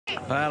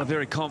Well, a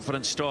very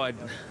confident stride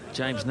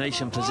James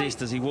Neesham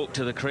possessed as he walked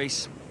to the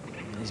crease.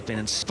 He's been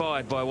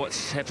inspired by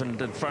what's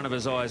happened in front of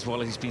his eyes while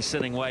he's been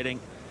sitting waiting.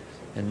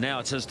 And now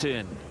it's his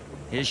turn.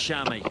 Here's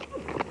Shami.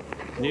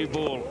 New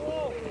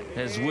ball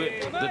has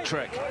worked the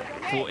trick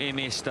for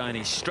MS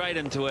Stoney. Straight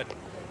into it.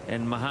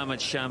 And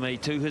Mohammed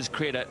Shami, to his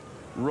credit,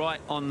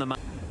 right on the mark.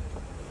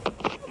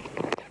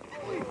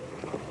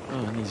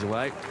 Oh, and he's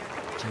away.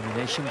 Jamie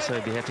Neesham, so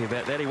he'd be happy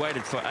about that. He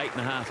waited for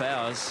 8.5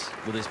 hours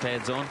with his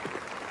pads on.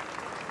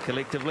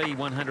 Collectively,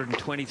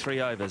 123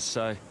 overs.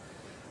 So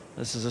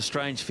this is a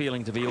strange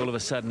feeling to be all of a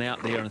sudden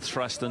out there and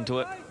thrust into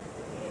it.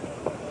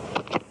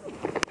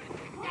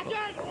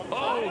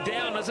 Oh,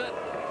 down, is it?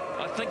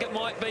 I think it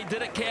might be.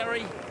 Did it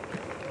carry?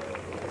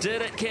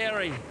 Did it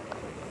carry?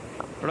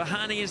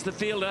 Rahane is the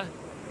fielder.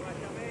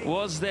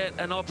 Was that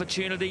an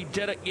opportunity?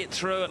 Did it get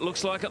through? It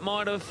looks like it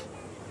might have.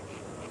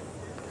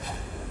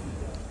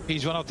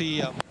 He's one of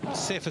the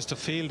safest of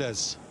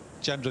fielders,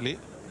 generally.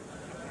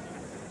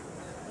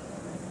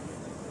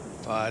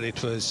 But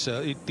it was,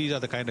 these are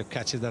the kind of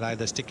catches that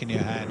either stick in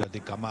your hand or they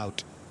come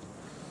out.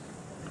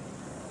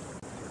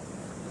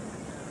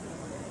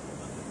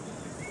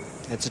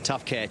 It's a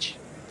tough catch.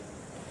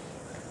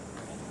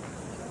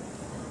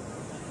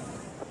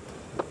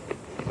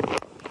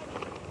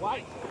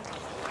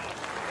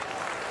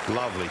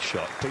 Lovely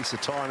shot. Piece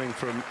of timing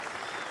from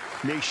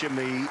Neesham.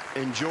 He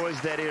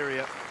enjoys that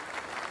area.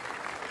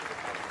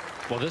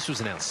 Well, this was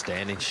an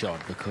outstanding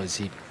shot because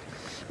he'd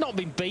not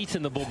been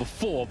beaten the ball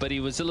before, but he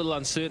was a little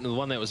uncertain of the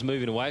one that was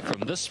moving away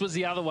from him. This was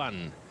the other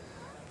one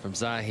from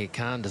Zahir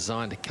Khan,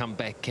 designed to come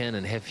back in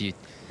and have you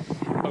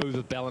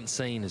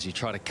overbalancing as you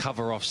try to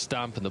cover off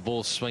stump and the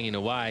ball swinging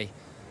away.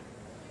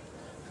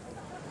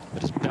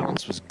 But his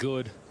balance was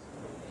good.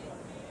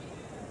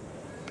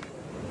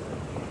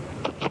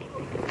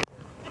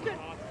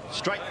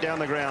 Straight down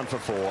the ground for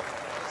 4.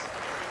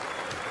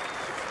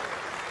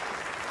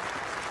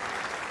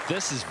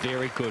 This is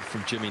very good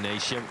from Jimmy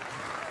Neesham.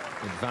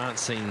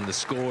 Advancing the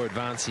score,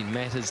 advancing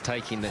matters,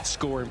 taking that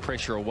scoring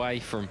pressure away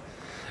from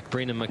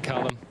Brendan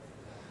McCullum.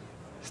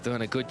 He's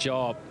doing a good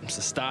job. It's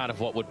the start of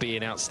what would be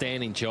an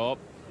outstanding job.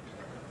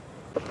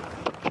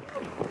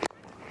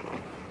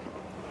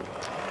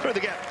 Through the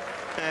gap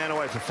and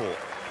away for 4.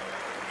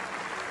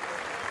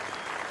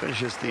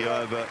 Finishes the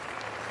over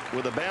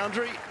with a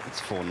boundary. It's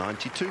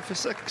 492 for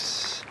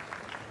 6.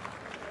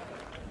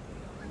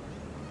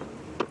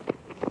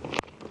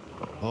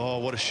 Oh,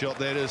 what a shot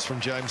that is from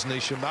James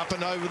Neesham. Up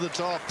and over the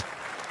top.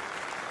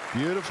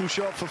 Beautiful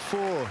shot for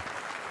 4.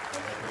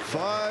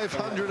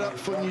 500 up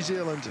for New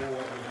Zealand.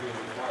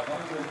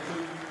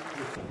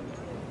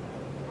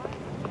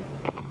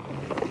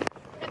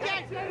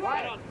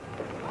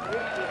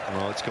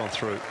 Oh, it's gone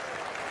through.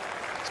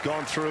 It's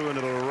gone through and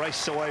it'll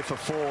race away for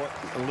 4.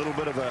 A little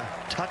bit of a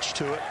touch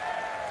to it,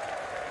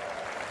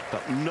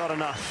 but not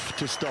enough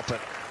to stop it.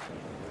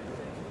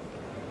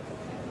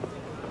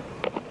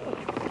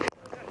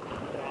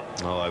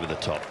 Oh, over the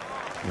top.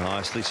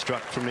 Nicely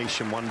struck from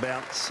Neesham. One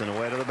bounce and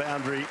away to the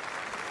boundary.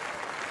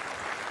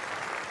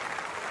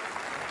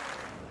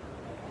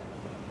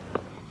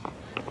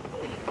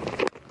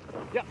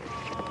 Yep.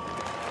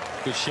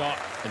 Good shot,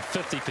 and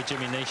 50 for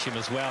Jimmy Neesham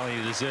as well. He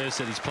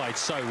deserves it. He's played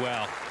so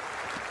well.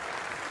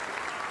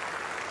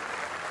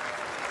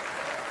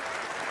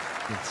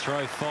 And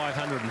throw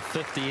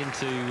 550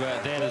 into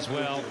that as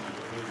well.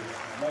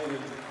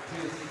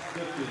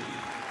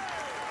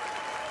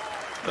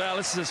 Well,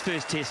 this is his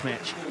first test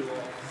match.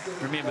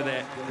 Remember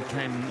that. He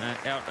came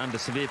out under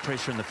severe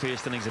pressure in the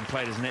first innings and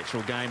played his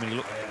natural game, and he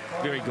looked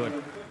very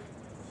good.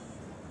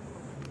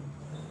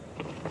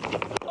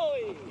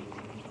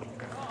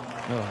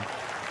 Oh,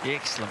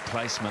 excellent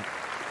placement.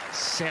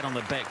 Sat on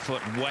the back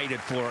foot and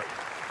waited for it.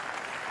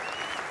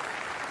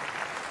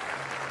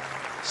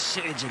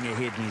 Surging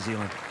ahead, New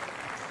Zealand.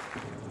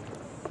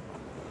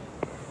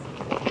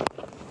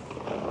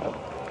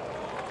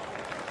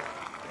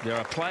 There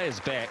are players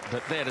back,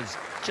 but that is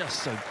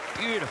just so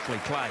beautifully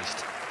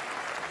placed.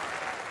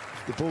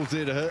 The ball's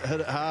there to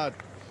hit it hard.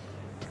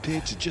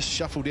 Prepared to just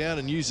shuffle down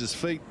and use his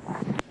feet.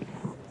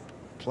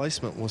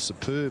 Placement was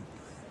superb.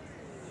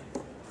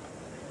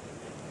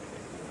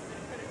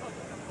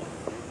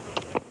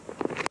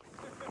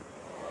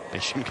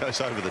 Neesham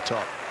goes over the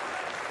top.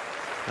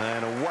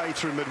 And away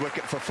through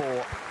mid-wicket for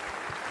 4.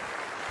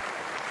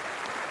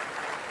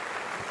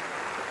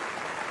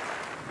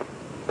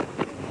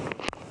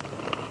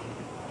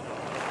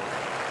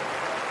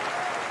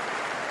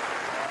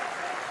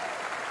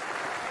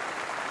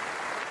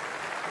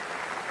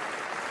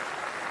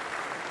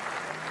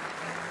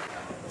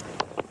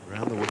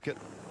 Around the wicket.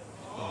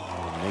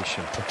 Oh,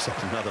 Neesham picks up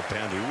another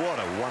boundary. What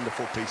a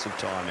wonderful piece of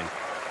timing.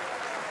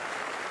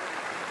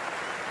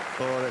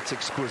 Oh, that's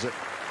exquisite.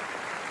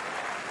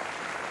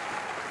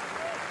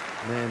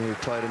 Man who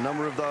played a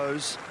number of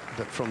those,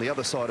 but from the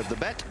other side of the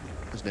bat,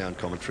 is now in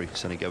commentary,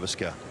 Sonny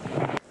Gavaskar.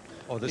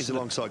 Oh, he's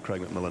alongside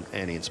Craig McMillan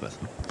and Ian Smith.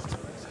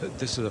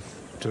 This is a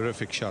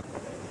terrific shot.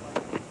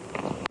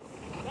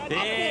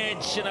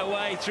 Edge and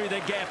away through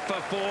the gap for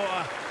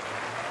 4.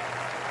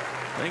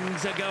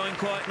 Things are going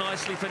quite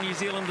nicely for New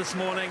Zealand this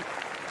morning.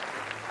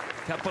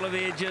 Couple of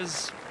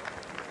edges.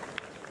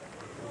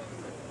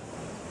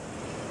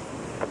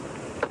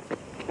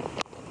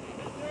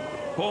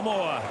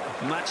 More,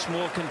 much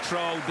more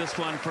controlled, this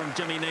one from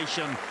Jimmy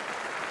Neesham.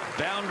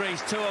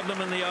 Boundaries, 2 of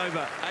them in the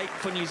over, 8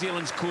 for New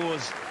Zealand's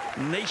cause.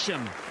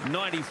 Neesham,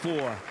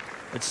 94.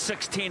 It's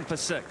 6-10 for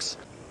 6.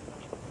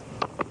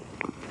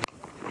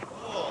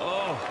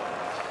 Oh,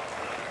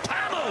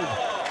 pummeled!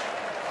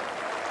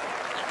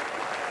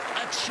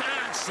 A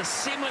chance, a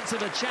semblance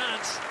of a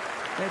chance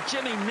that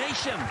Jimmy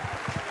Neesham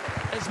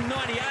is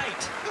 98.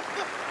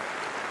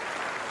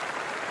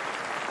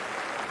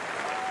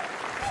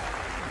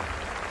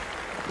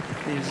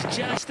 There's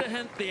just a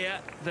hint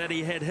there that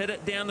he had hit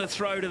it down the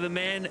throat of the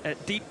man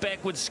at deep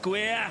backward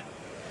square.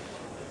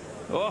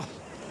 Oh.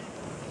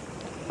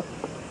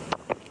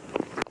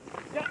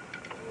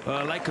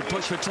 Well, they could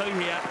push for 2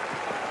 here.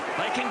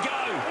 They can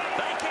go.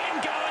 They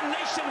can go, and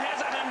Neesham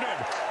has 100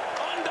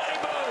 on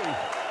debut.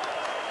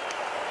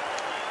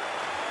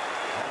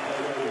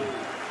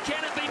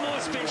 Can it be more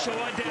special?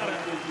 I doubt it.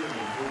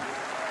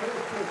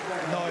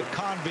 No, it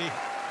can't be.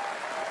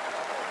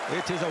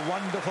 It is a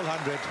wonderful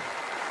 100.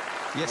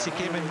 Yes, he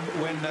came in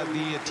when the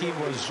team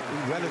was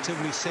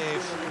relatively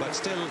safe, but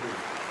still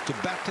to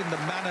bat in the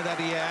manner that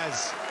he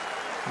has,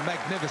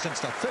 magnificent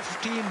stuff.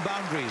 15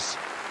 boundaries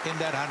in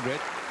that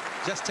 100.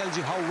 Just tells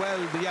you how well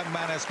the young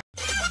man has played.